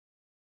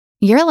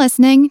You're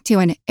listening to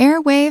an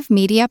Airwave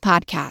Media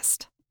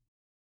Podcast.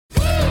 I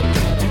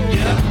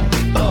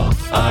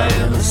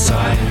am a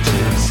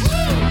scientist.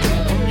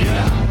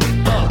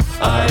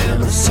 I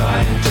am a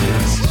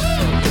scientist.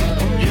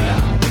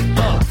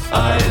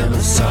 I am a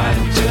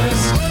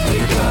scientist. We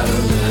gotta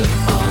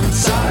live on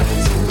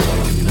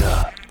science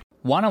alone.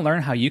 Want to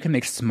learn how you can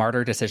make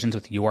smarter decisions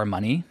with your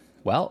money?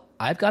 Well,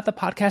 I've got the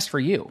podcast for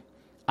you.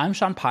 I'm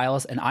Sean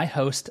Piles, and I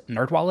host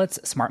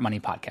NerdWallet's Smart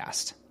Money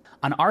Podcast.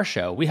 On our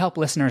show, we help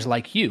listeners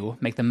like you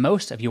make the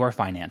most of your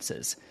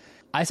finances.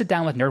 I sit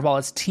down with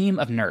NerdWallet's team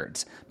of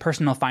nerds,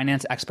 personal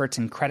finance experts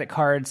in credit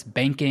cards,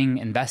 banking,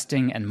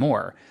 investing, and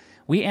more.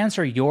 We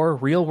answer your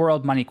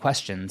real-world money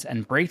questions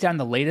and break down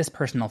the latest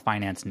personal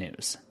finance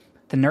news.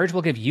 The nerds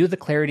will give you the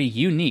clarity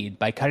you need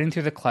by cutting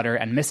through the clutter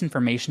and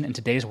misinformation in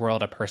today's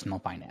world of personal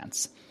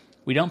finance.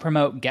 We don't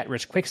promote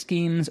get-rich-quick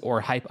schemes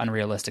or hype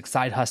unrealistic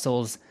side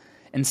hustles.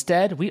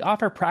 Instead, we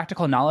offer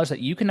practical knowledge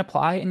that you can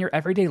apply in your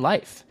everyday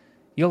life.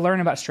 You'll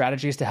learn about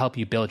strategies to help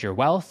you build your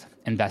wealth,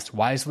 invest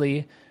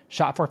wisely,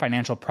 shop for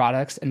financial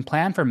products, and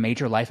plan for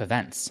major life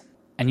events.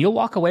 And you'll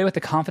walk away with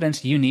the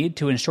confidence you need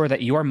to ensure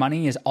that your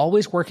money is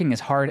always working as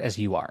hard as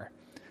you are.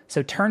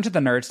 So turn to the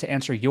nerds to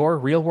answer your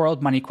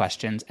real-world money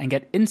questions and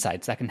get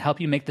insights that can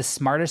help you make the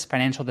smartest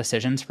financial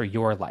decisions for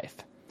your life.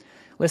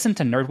 Listen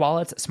to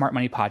NerdWallet's Smart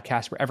Money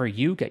Podcast wherever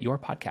you get your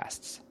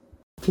podcasts.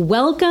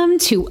 Welcome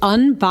to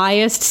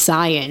Unbiased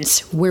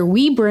Science, where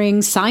we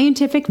bring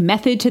scientific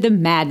method to the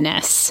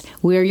madness.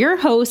 We're your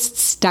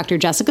hosts, Dr.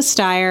 Jessica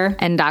Steyer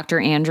and Dr.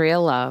 Andrea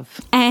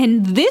Love.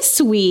 And this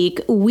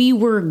week, we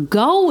were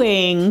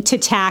going to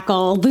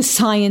tackle the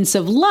science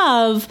of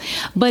love,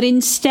 but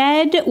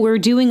instead, we're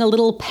doing a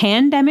little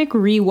pandemic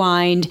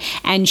rewind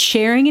and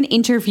sharing an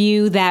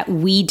interview that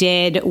we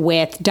did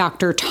with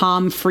Dr.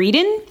 Tom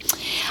Frieden.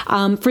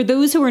 For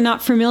those who are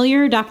not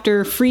familiar,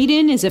 Dr.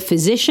 Frieden is a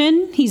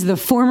physician. He's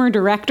the former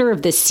director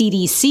of the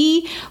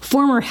CDC,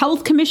 former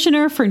health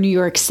commissioner for New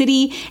York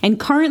City, and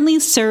currently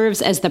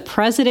serves as the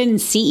president and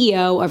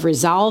CEO of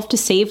Resolve to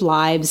Save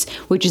Lives,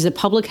 which is a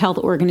public health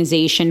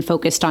organization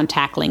focused on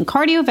tackling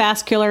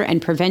cardiovascular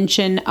and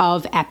prevention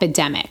of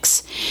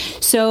epidemics.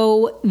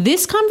 So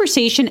this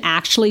conversation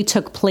actually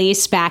took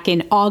place back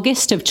in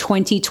August of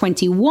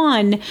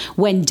 2021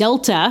 when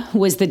Delta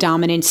was the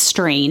dominant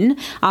strain.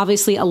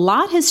 Obviously, a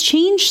lot has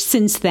changed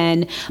since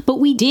then, but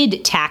we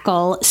did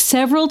tackle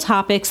several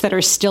topics that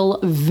are still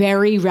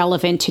very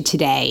relevant to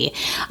today.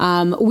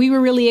 We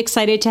were really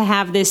excited to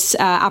have this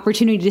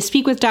opportunity to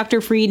speak with Dr.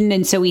 Frieden,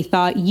 and so we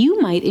thought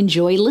you might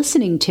enjoy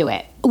listening to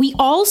it. We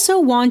also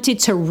wanted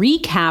to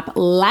recap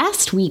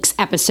last week's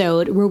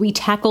episode where we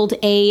tackled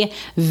a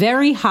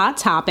very hot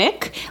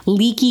topic,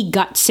 leaky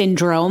gut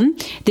syndrome.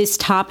 This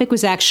topic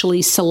was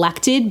actually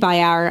selected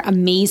by our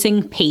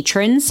amazing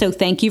patrons, so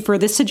thank you for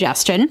the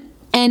suggestion.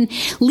 And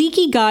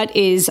leaky gut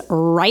is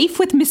rife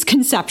with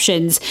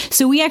misconceptions.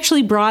 So we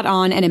actually brought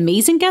on an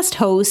amazing guest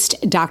host,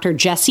 Dr.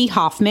 Jessie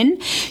Hoffman.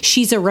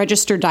 She's a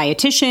registered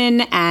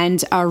dietitian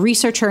and a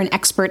researcher and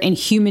expert in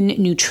human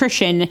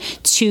nutrition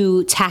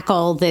to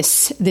tackle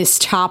this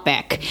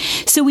topic.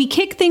 So we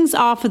kick things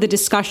off with a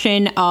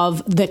discussion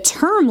of the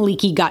term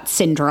leaky gut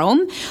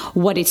syndrome,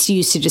 what it's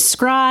used to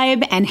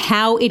describe, and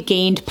how it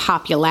gained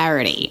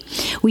popularity.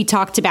 We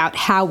talked about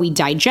how we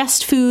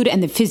digest food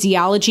and the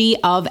physiology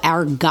of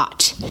our gut.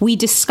 We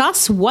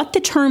discuss what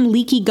the term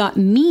leaky gut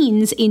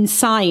means in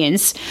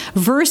science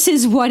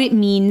versus what it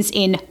means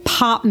in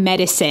pop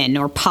medicine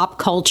or pop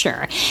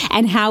culture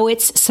and how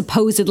it's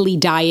supposedly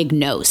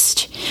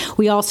diagnosed.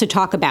 We also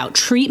talk about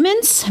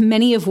treatments,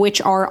 many of which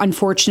are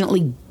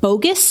unfortunately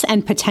bogus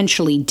and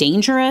potentially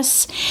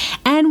dangerous.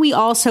 And we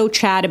also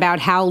chat about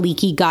how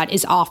leaky gut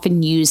is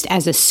often used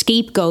as a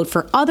scapegoat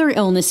for other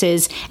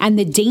illnesses and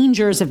the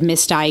dangers of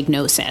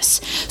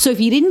misdiagnosis. So if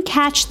you didn't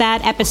catch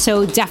that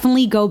episode,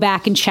 definitely go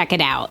back and check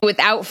it out.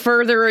 Without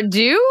further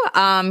ado,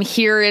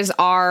 here is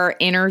our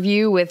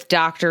interview with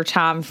Dr.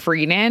 Tom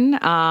Frieden.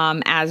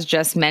 As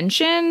just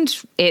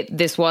mentioned,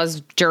 this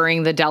was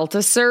during the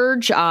Delta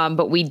surge,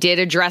 but we did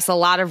address a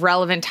lot of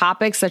relevant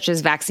topics such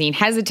as vaccine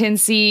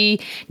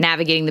hesitancy,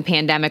 navigating the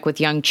pandemic with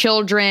young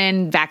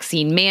children,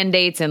 vaccine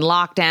mandates and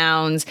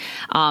lockdowns,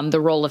 the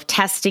role of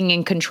testing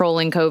in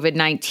controlling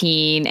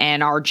COVID-19,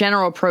 and our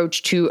general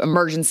approach to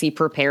emergency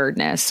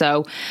preparedness.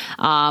 So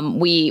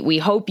we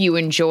hope you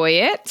enjoy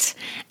it.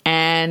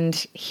 And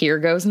here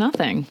goes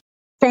nothing.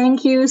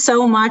 Thank you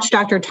so much,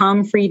 Dr.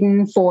 Tom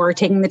Frieden, for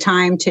taking the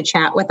time to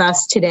chat with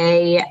us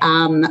today.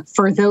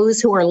 For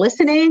those who are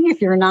listening,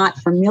 if you're not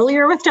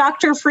familiar with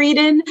Dr.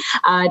 Frieden,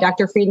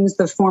 Dr. Frieden is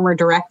the former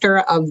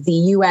director of the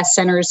U.S.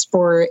 Centers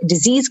for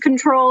Disease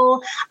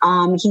Control.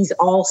 He's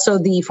also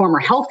the former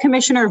health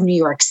commissioner of New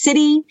York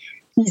City.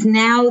 He's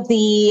now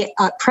the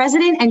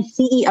president and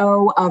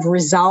CEO of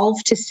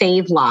Resolve to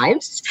Save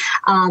Lives.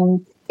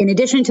 In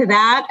addition to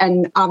that,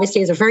 and obviously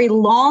has a very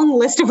long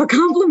list of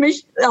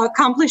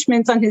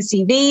accomplishments on his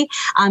CV,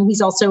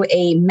 he's also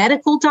a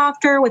medical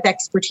doctor with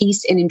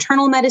expertise in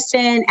internal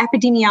medicine,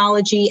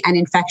 epidemiology, and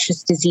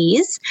infectious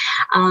disease.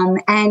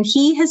 And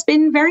he has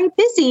been very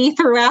busy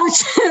throughout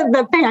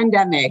the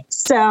pandemic.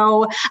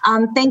 So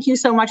thank you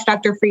so much,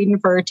 Dr. Frieden,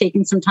 for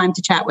taking some time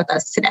to chat with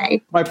us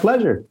today. My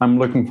pleasure. I'm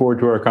looking forward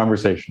to our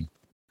conversation.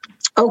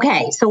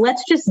 Okay, so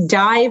let's just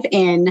dive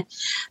in.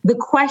 The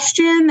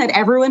question that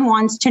everyone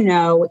wants to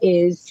know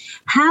is,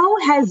 how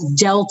has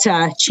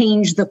Delta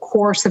changed the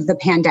course of the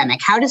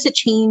pandemic? How does it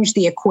change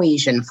the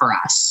equation for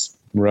us?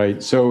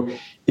 Right. So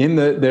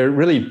there are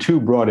really two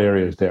broad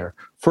areas there.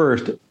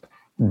 First,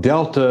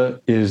 Delta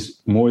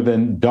is more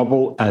than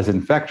double as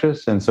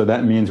infectious, and so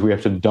that means we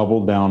have to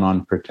double down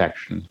on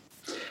protection.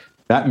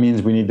 That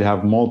means we need to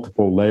have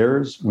multiple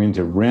layers. We need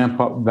to ramp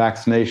up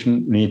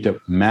vaccination. We need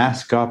to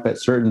mask up at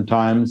certain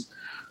times.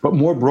 But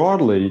more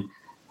broadly,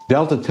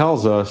 Delta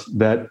tells us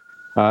that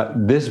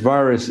this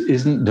virus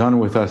isn't done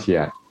with us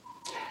yet.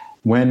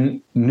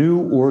 When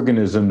new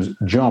organisms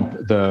jump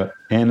the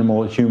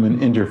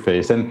animal-human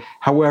interface, and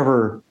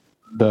however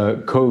the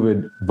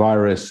COVID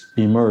virus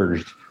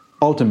emerged,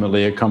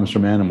 ultimately it comes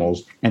from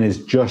animals and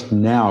is just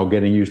now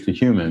getting used to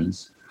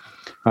humans.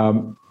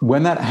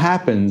 When that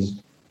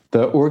happens,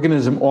 the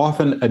organism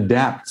often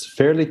adapts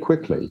fairly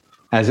quickly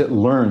as it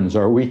learns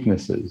our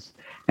weaknesses.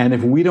 And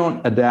if we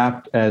don't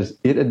adapt as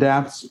it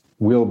adapts,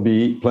 we'll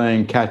be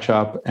playing catch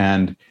up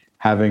and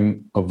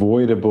having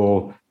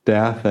avoidable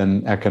death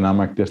and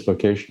economic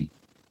dislocation.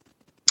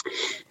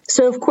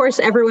 So, of course,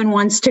 everyone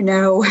wants to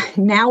know,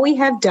 now we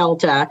have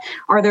Delta,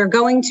 do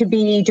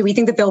we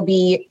think that there'll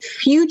be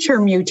future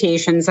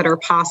mutations that are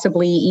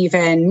possibly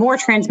even more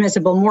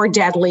transmissible, more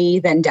deadly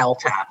than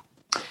Delta?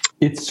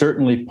 It's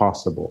certainly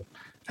possible.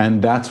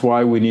 And that's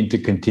why we need to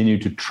continue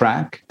to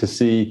track to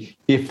see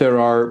if there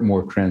are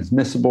more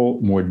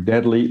transmissible, more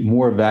deadly,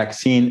 more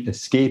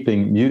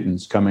vaccine-escaping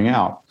mutants coming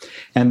out.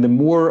 And the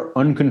more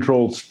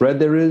uncontrolled spread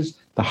there is,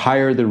 the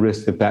higher the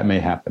risk that may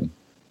happen.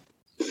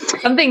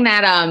 Something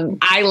that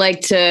I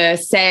like to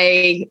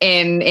say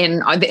in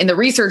the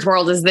research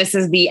world is this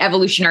is the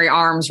evolutionary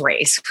arms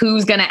race.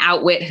 Who's going to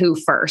outwit who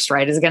first,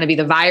 right? Is it going to be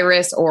the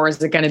virus, or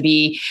is it going to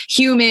be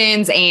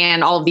humans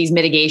and all of these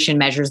mitigation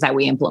measures that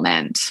we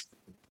implement?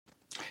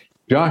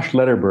 Josh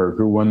Lederberg,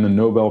 who won the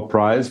Nobel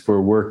Prize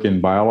for work in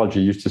biology,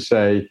 used to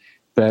say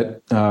that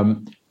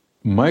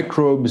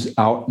microbes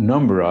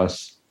outnumber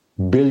us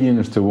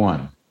billions to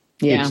one.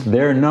 Yeah. It's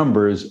their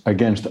numbers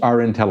against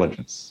our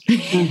intelligence.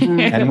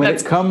 And when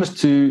it comes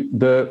to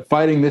the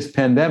fighting this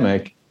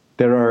pandemic,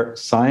 there are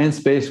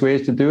science-based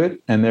ways to do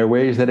it, and there are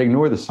ways that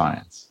ignore the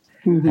science.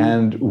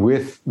 And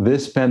with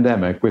this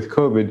pandemic, with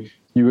COVID,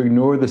 you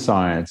ignore the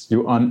science.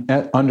 You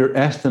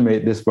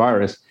underestimate this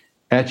virus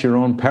at your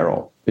own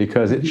peril,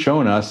 because it's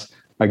shown us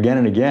again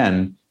and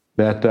again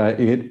that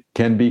it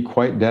can be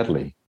quite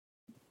deadly.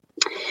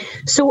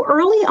 So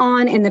early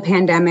on in the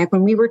pandemic,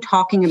 when we were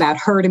talking about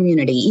herd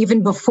immunity,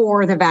 even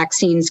before the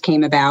vaccines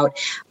came about,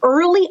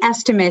 early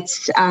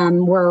estimates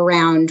were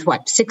around,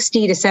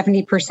 60 to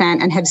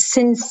 70%, and have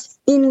since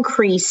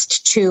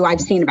increased to,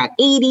 I've seen about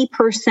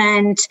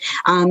 80%,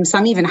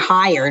 some even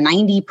higher,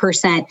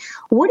 90%.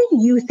 What do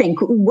you think?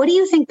 What do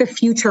you think the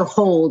future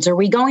holds? Are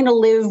we going to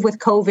live with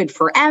COVID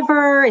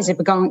forever? Is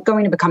it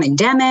going to become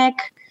endemic?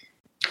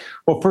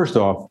 Well, first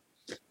off,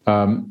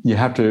 you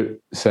have to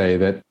say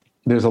that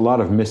there's a lot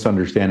of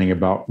misunderstanding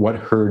about what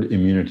herd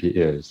immunity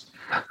is.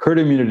 Herd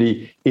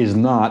immunity is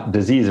not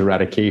disease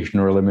eradication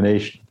or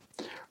elimination.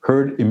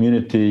 Herd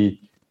immunity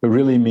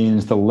really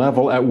means the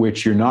level at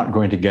which you're not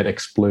going to get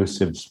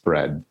explosive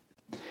spread.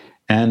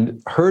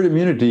 And herd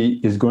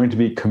immunity is going to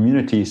be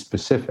community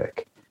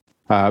specific.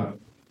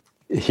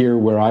 Here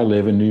where I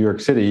live in New York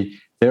City,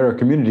 there are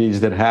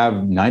communities that have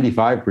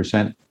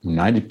 95%,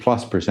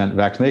 90+%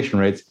 vaccination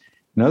rates,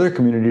 and other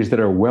communities that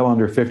are well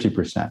under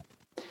 50%.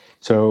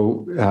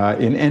 So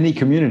in any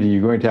community,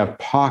 you're going to have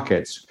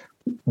pockets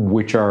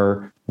which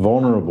are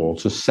vulnerable,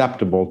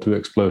 susceptible to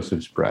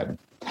explosive spread.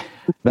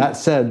 That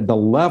said, the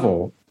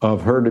level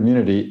of herd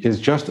immunity is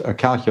just a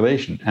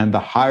calculation. And the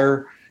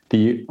higher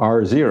the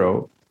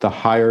R0, the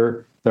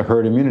higher the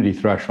herd immunity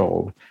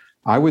threshold.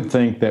 I would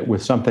think that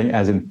with something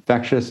as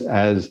infectious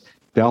as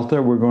Delta,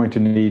 we're going to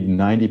need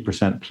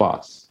 90%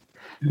 plus.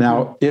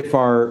 Now, if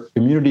our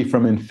immunity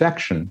from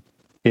infection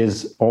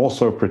is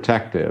also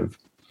protective,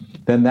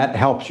 then that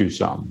helps you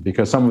some,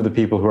 because some of the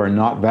people who are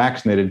not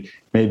vaccinated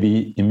may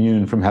be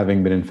immune from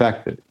having been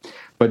infected.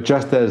 But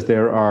just as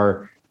there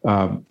are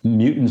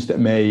mutants that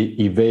may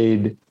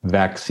evade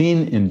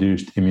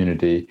vaccine-induced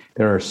immunity,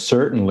 there are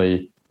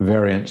certainly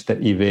variants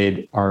that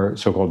evade our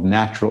so-called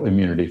natural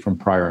immunity from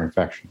prior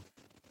infection.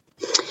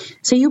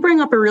 So you bring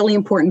up a really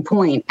important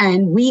point,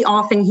 and we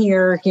often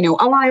hear,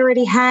 oh, I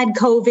already had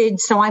COVID,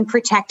 so I'm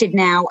protected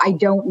now. I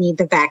don't need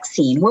the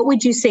vaccine. What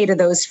would you say to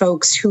those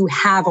folks who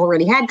have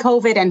already had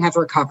COVID and have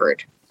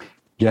recovered?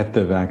 Get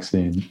the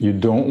vaccine. You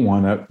don't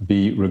want to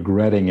be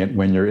regretting it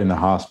when you're in the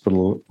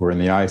hospital or in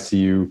the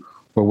ICU,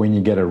 or when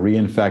you get a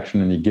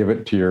reinfection and you give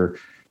it to your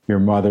your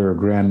mother or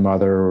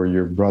grandmother or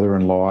your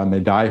brother-in-law, and they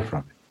die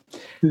from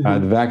it. The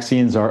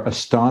vaccines are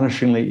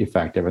astonishingly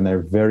effective, and they're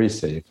very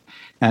safe.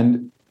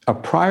 And a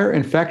prior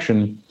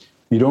infection,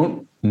 you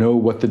don't know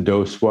what the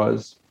dose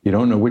was. You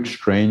don't know which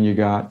strain you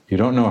got. You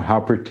don't know how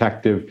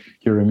protective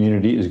your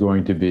immunity is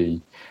going to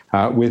be.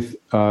 With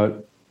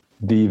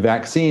the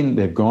vaccine,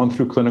 they've gone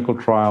through clinical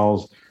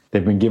trials.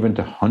 They've been given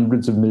to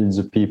hundreds of millions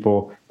of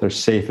people. They're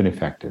safe and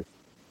effective.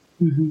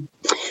 Mm-hmm.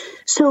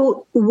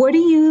 So what do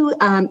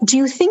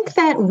you think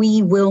that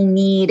we will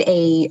need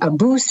a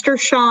booster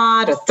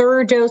shot, a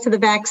third dose of the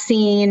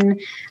vaccine?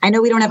 I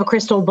know we don't have a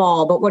crystal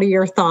ball, but what are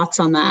your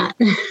thoughts on that?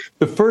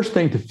 The first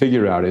thing to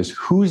figure out is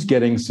who's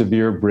getting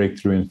severe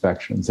breakthrough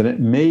infections. And it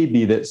may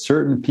be that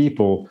certain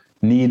people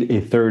need a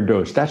third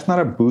dose. That's not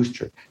a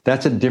booster.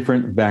 That's a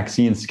different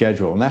vaccine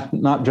schedule. And that's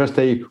not just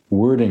a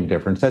wording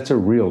difference. That's a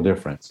real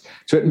difference.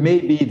 So it may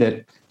be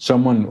that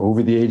someone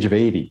over the age of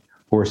 80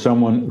 or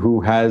someone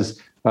who has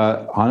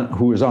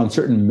who is on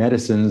certain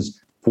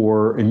medicines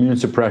for immune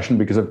suppression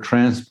because of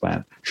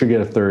transplant should get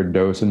a third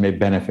dose and may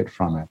benefit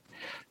from it.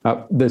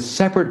 The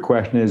separate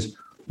question is,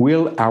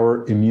 will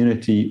our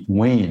immunity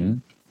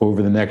wane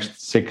over the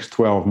next 6,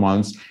 12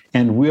 months?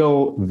 And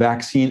will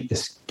vaccine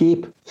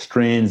escape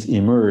strains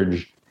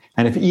emerge?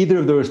 And if either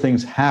of those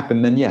things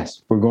happen, then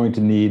yes, we're going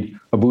to need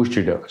a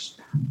booster dose.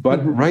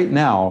 But right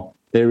now,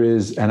 there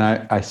is, and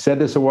I said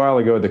this a while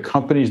ago, the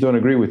companies don't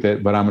agree with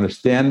it, but I'm going to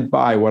stand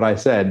by what I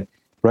said.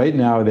 Right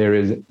now, there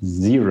is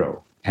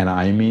zero, and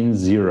I mean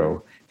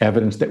zero,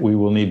 evidence that we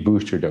will need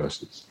booster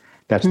doses.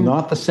 That's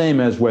not the same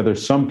as whether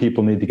some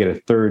people need to get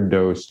a third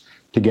dose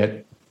to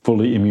get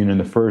fully immune in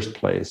the first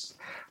place.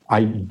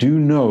 I do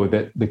know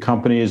that the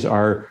companies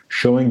are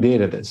showing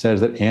data that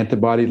says that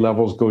antibody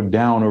levels go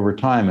down over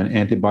time, and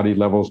antibody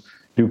levels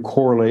do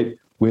correlate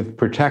with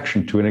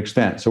protection to an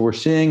extent. So we're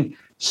seeing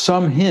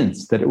some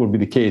hints that it will be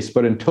the case,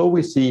 but until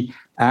we see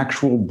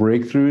actual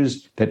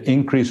breakthroughs that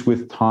increase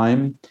with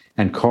time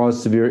and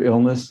cause severe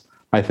illness,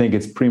 I think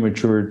it's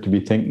premature to be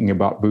thinking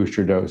about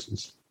booster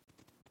doses.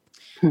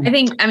 I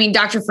mean,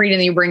 Dr. Frieden,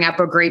 you bring up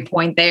a great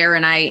point there.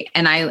 And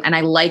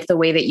I like the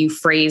way that you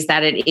phrase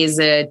that it is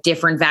a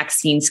different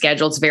vaccine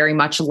schedule. It's very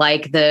much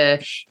like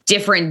the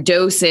different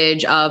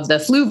dosage of the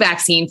flu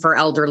vaccine for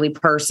elderly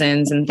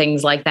persons and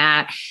things like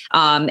that.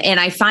 And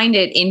I find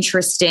it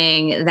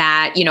interesting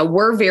that,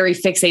 we're very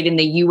fixated in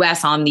the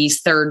US on these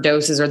third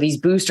doses or these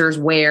boosters,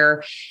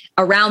 where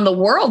around the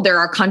world, there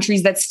are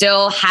countries that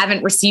still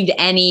haven't received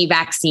any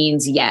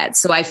vaccines yet.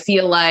 So I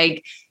feel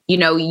like,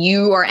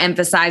 you are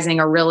emphasizing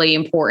a really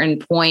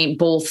important point,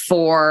 both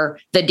for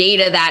the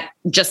data that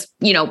just,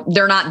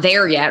 they're not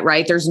there yet,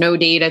 right? There's no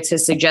data to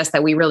suggest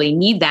that we really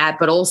need that,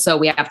 but also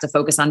we have to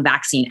focus on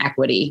vaccine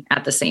equity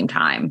at the same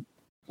time.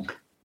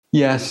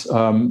 Yes.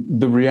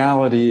 The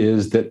reality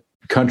is that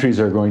countries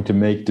are going to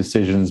make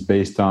decisions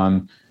based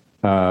on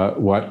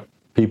what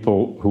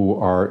people who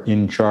are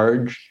in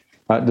charge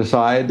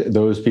decide.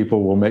 Those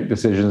people will make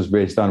decisions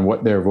based on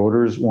what their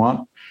voters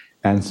want.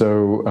 And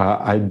so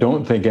I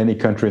don't think any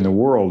country in the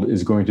world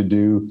is going to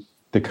do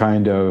the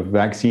kind of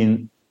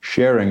vaccine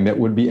sharing that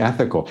would be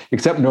ethical,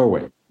 except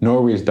Norway.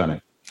 Norway has done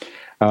it.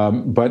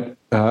 But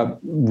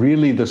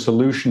really the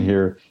solution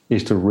here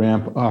is to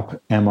ramp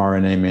up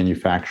mRNA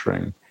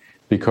manufacturing,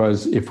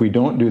 because if we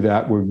don't do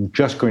that, we're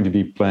just going to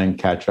be playing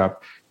catch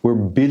up. We're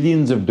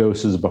billions of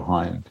doses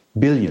behind,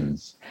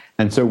 billions.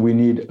 And so we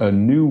need a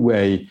new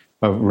way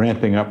of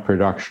ramping up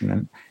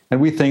production. And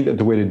we think that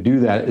the way to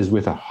do that is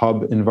with a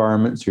hub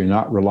environment. So you're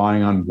not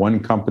relying on one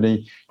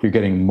company. You're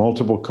getting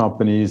multiple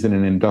companies in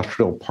an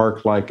industrial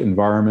park-like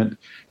environment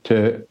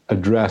to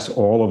address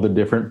all of the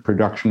different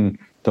production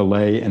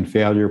delay and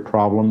failure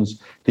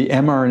problems. The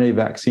mRNA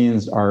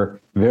vaccines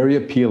are very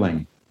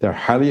appealing. They're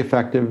highly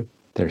effective,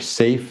 they're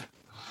safe,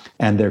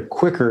 and they're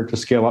quicker to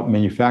scale up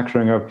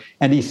manufacturing of.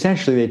 And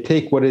essentially, they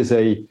take what is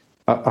a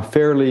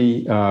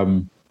fairly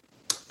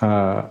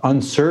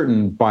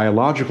uncertain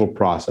biological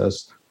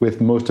process with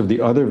most of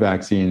the other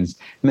vaccines,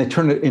 and they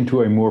turn it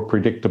into a more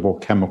predictable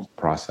chemical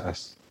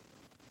process.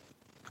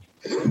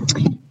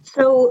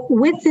 So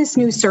with this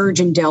new surge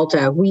in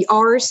Delta, we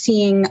are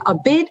seeing a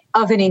bit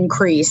of an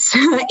increase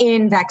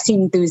in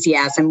vaccine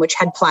enthusiasm, which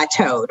had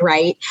plateaued,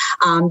 right?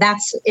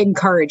 That's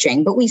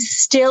encouraging, but we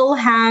still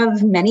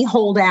have many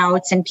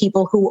holdouts and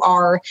people who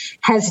are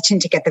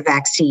hesitant to get the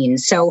vaccine.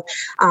 So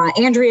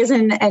Andrea is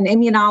an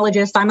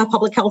immunologist. I'm a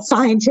public health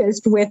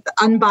scientist with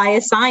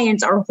unbiased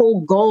science. Our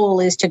whole goal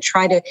is to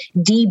try to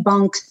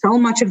debunk so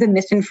much of the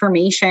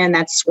misinformation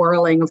that's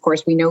swirling. Of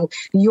course, we know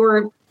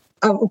you're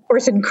of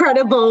course,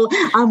 incredible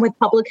with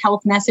public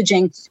health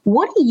messaging.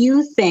 What do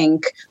you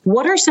think?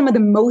 What are some of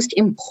the most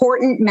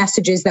important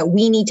messages that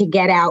we need to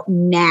get out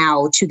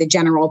now to the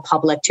general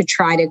public to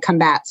try to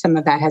combat some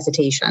of that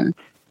hesitation?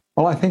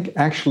 Well, I think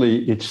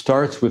actually it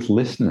starts with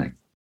listening.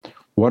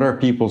 What are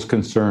people's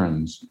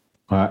concerns?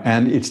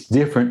 And it's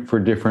different for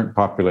different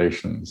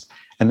populations.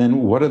 And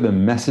then what are the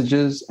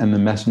messages and the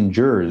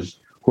messengers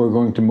who are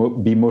going to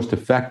be most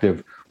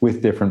effective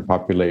with different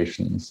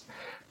populations?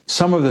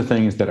 Some of the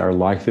things that are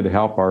likely to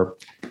help are,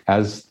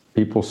 as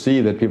people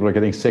see that people are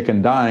getting sick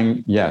and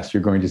dying, yes,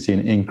 you're going to see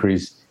an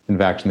increase in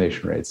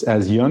vaccination rates.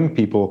 As young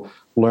people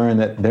learn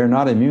that they're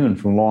not immune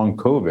from long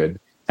COVID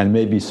and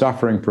may be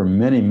suffering for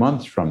many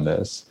months from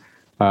this,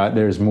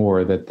 there's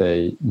more that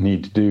they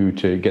need to do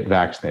to get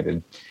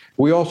vaccinated.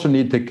 We also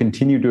need to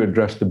continue to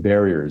address the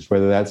barriers,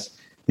 whether that's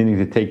needing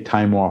to take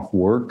time off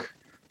work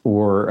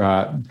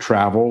or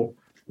travel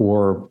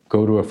or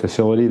go to a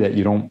facility that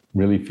you don't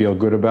really feel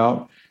good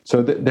about.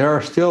 So there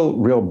are still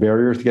real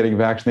barriers to getting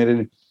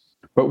vaccinated,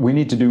 but we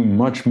need to do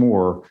much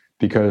more,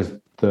 because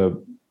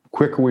the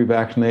quicker we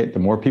vaccinate, the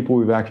more people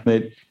we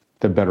vaccinate,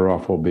 the better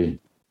off we'll be.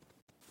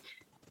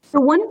 So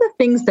one of the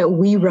things that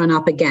we run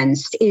up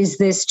against is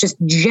this just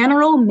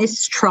general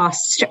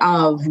mistrust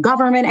of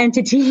government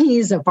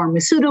entities, of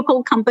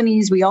pharmaceutical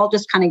companies. We all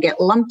just kind of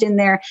get lumped in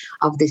there,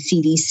 of the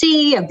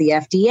CDC, of the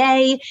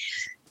FDA.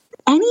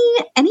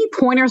 Any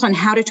pointers on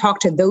how to talk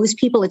to those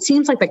people? It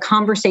seems like the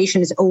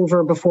conversation is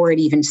over before it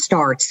even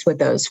starts with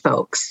those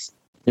folks.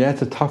 Yeah,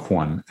 it's a tough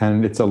one.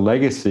 And it's a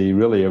legacy,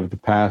 really, of the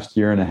past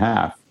year and a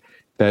half,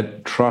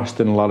 that trust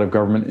in a lot of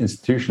government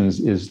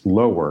institutions is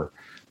lower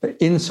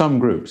in some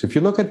groups. If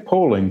you look at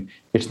polling,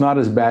 it's not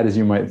as bad as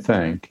you might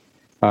think.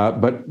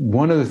 But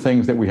one of the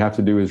things that we have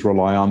to do is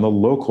rely on the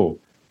local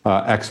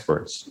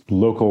experts,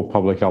 local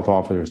public health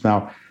officers.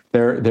 Now,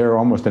 they're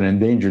almost an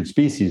endangered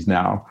species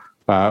now.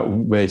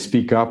 They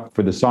speak up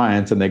for the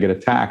science and they get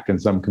attacked in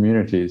some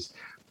communities.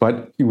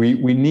 But we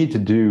need to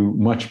do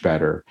much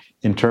better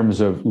in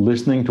terms of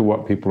listening to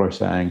what people are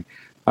saying.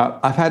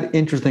 I've had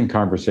interesting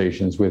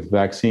conversations with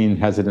vaccine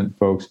hesitant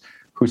folks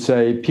who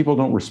say people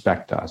don't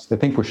respect us. They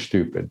think we're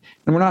stupid.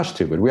 And we're not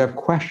stupid. We have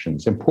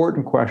questions,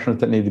 important questions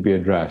that need to be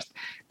addressed.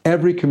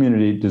 Every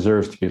community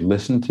deserves to be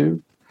listened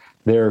to.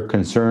 Their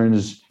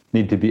concerns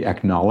need to be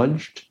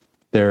acknowledged.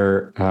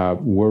 Their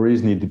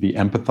worries need to be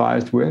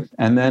empathized with.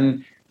 And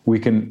then we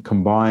can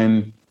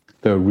combine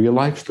the real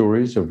life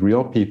stories of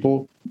real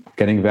people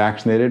getting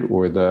vaccinated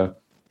or the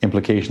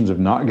implications of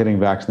not getting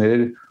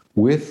vaccinated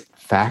with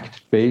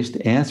fact-based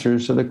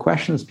answers to the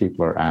questions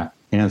people are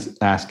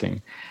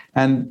asking.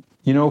 And,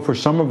 you know, for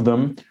some of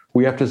them,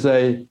 we have to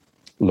say,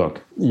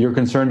 look, you're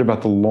concerned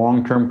about the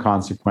long-term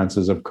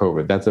consequences of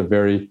COVID. That's a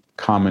very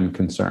common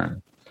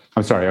concern.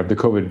 I'm sorry, of the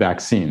COVID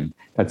vaccine.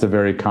 That's a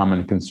very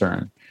common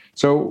concern.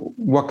 So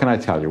what can I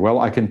tell you? Well,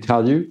 I can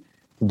tell you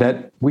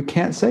that we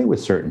can't say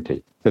with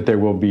certainty that there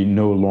will be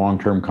no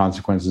long-term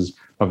consequences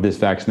of this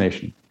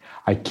vaccination.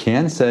 I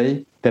can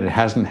say that it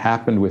hasn't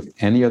happened with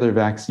any other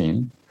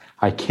vaccine.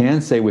 I can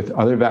say with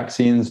other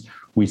vaccines,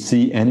 we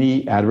see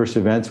any adverse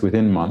events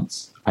within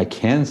months. I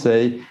can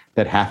say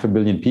that 500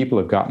 million people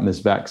have gotten this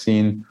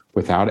vaccine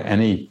without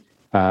any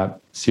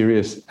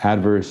serious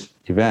adverse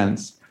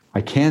events.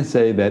 I can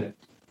say that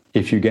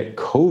if you get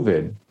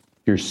COVID,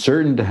 you're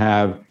certain to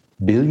have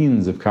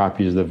billions of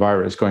copies of the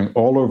virus going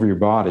all over your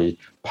body,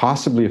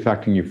 possibly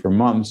affecting you for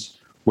months,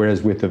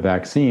 whereas with the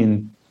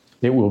vaccine,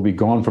 it will be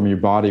gone from your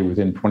body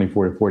within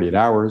 24 to 48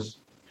 hours.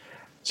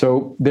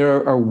 So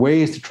there are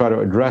ways to try to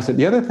address it.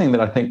 The other thing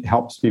that I think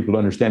helps people to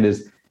understand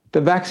is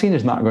the vaccine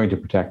is not going to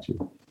protect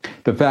you.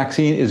 The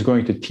vaccine is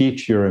going to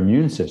teach your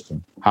immune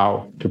system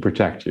how to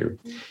protect you.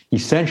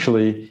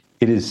 Essentially,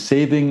 it is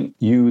saving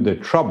you the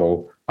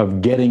trouble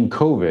of getting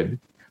COVID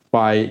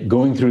by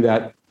going through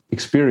that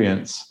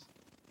experience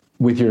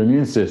with your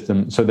immune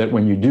system so that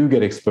when you do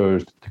get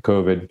exposed to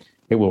COVID,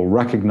 it will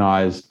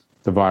recognize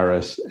the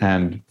virus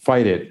and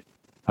fight it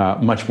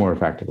much more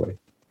effectively.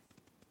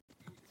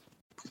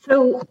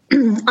 So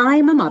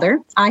I'm a mother.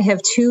 I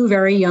have two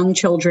very young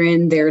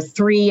children. They're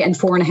 3 and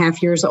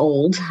 4.5 years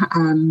old.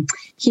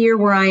 Here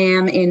where I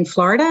am in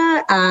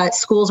Florida,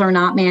 schools are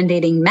not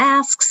mandating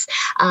masks.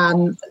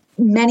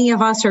 Many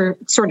of us are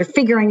sort of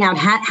figuring out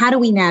how do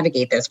we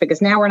navigate this?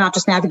 Because now we're not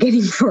just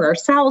navigating for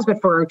ourselves,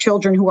 but for our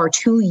children who are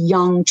too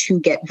young to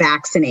get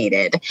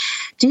vaccinated.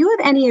 Do you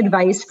have any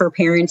advice for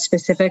parents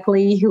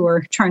specifically who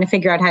are trying to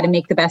figure out how to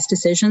make the best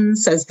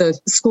decisions as the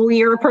school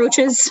year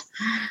approaches?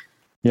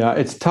 Yeah,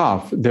 it's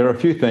tough. There are a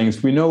few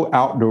things. We know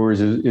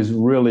outdoors is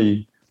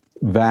really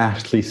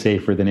vastly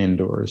safer than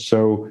indoors.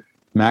 So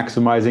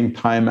maximizing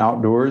time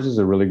outdoors is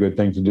a really good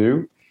thing to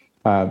do.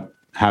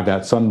 Have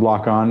that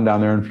sunblock on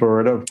down there in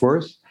Florida, of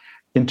course.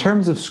 In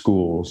terms of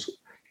schools,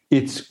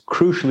 it's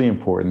crucially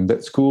important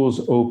that schools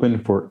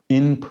open for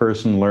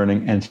in-person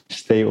learning and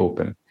stay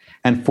open.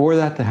 And for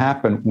that to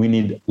happen, we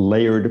need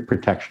layered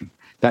protection.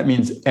 That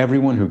means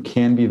everyone who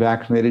can be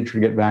vaccinated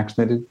should get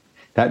vaccinated.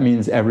 That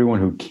means everyone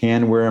who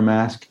can wear a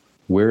mask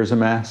wears a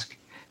mask.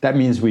 That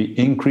means we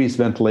increase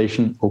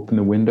ventilation, open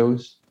the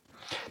windows.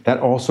 That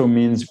also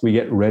means we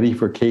get ready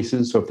for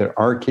cases. So if there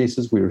are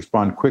cases, we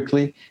respond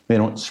quickly. They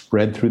don't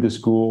spread through the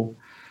school.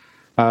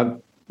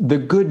 The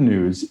good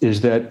news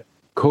is that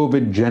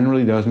COVID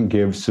generally doesn't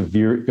give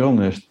severe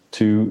illness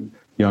to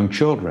young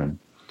children.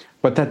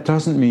 But that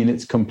doesn't mean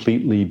it's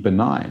completely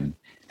benign.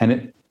 And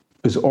it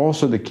is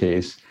also the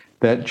case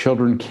that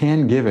children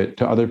can give it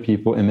to other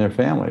people in their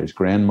families,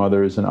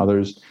 grandmothers and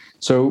others.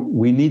 So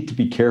we need to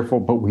be careful,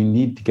 but we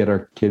need to get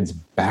our kids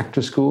back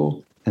to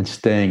school and and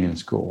staying in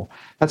school.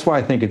 That's why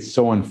I think it's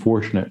so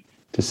unfortunate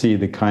to see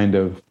the kind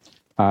of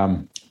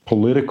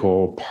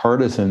political,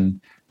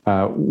 partisan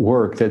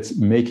work that's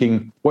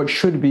making what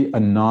should be a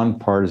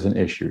nonpartisan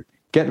issue.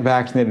 Get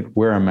vaccinated,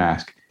 wear a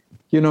mask.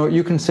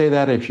 You can say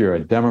that if you're a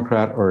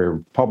Democrat or a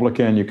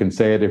Republican. You can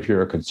say it if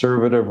you're a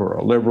conservative or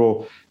a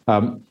liberal.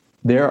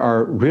 There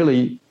are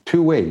really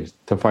two ways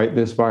to fight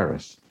this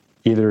virus,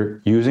 either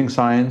using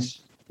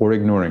science or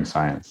ignoring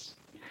science.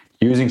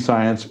 Using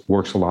science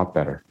works a lot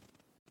better.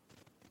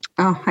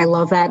 Oh, I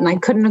love that. And I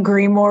couldn't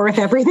agree more with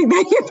everything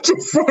that you've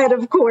just said,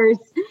 of course.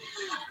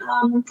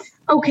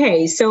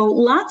 Okay, so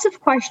lots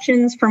of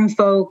questions from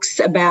folks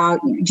about,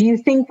 do you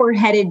think we're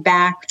headed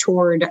back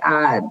toward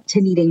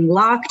to needing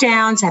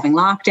lockdowns, having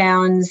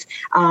lockdowns?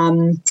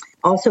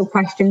 Also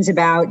questions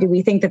about, do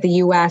we think that the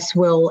U.S.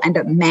 will end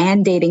up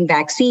mandating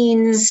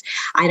vaccines?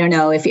 I don't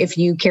know if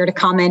you care to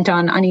comment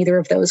on either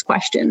of those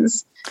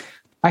questions.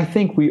 I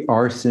think we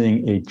are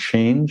seeing a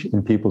change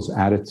in people's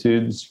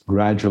attitudes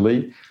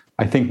gradually.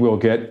 I think we'll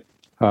get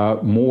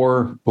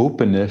more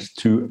openness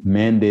to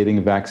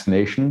mandating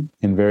vaccination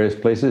in various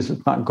places.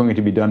 It's not going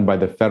to be done by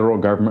the federal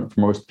government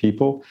for most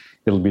people.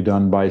 It'll be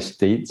done by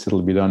states.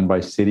 It'll be done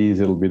by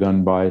cities. It'll be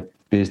done by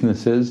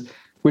businesses,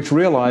 which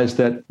realize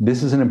that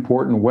this is an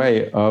important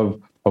way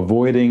of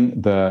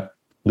avoiding the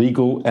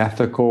legal,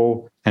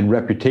 ethical, and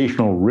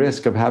reputational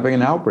risk of having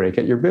an outbreak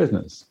at your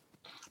business.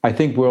 I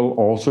think we'll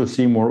also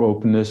see more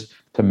openness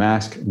to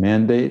mask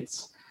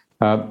mandates.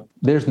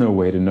 There's no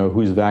way to know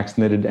who's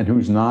vaccinated and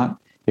who's not.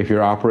 If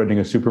you're operating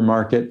a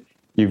supermarket,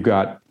 you've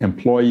got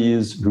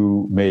employees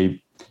who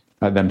may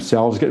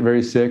themselves get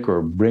very sick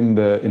or bring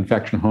the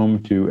infection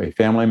home to a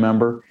family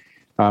member.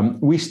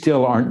 We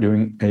still aren't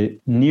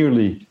doing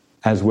nearly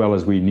as well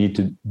as we need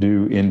to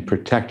do in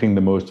protecting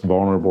the most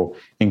vulnerable,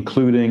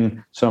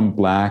 including some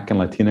Black and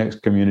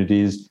Latinx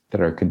communities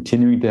that are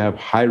continuing to have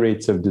higher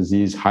rates of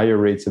disease,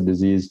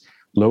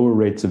 lower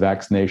rates of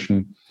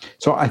vaccination.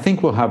 So I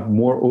think we'll have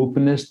more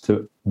openness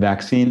to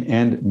vaccine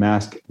and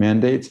mask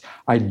mandates.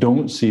 I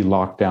don't see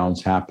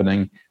lockdowns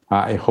happening.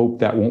 I hope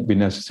that won't be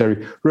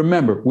necessary.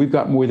 Remember, we've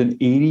got more than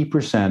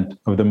 80%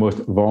 of the most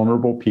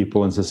vulnerable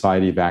people in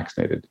society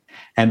vaccinated.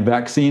 And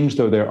vaccines,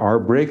 though there are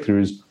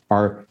breakthroughs,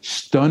 are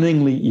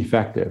stunningly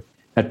effective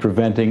at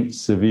preventing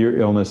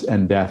severe illness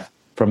and death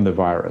from the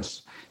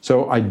virus.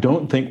 So I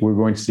don't think we're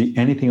going to see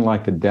anything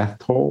like the death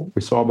toll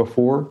we saw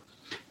before.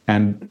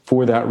 And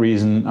for that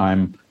reason,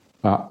 I'm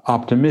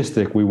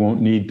optimistic we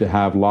won't need to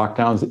have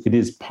lockdowns. It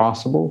is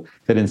possible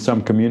that in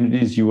some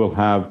communities you will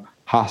have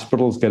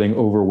hospitals getting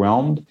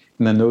overwhelmed,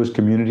 and then those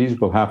communities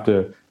will have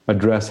to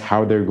address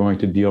how they're going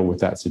to deal with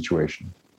that situation.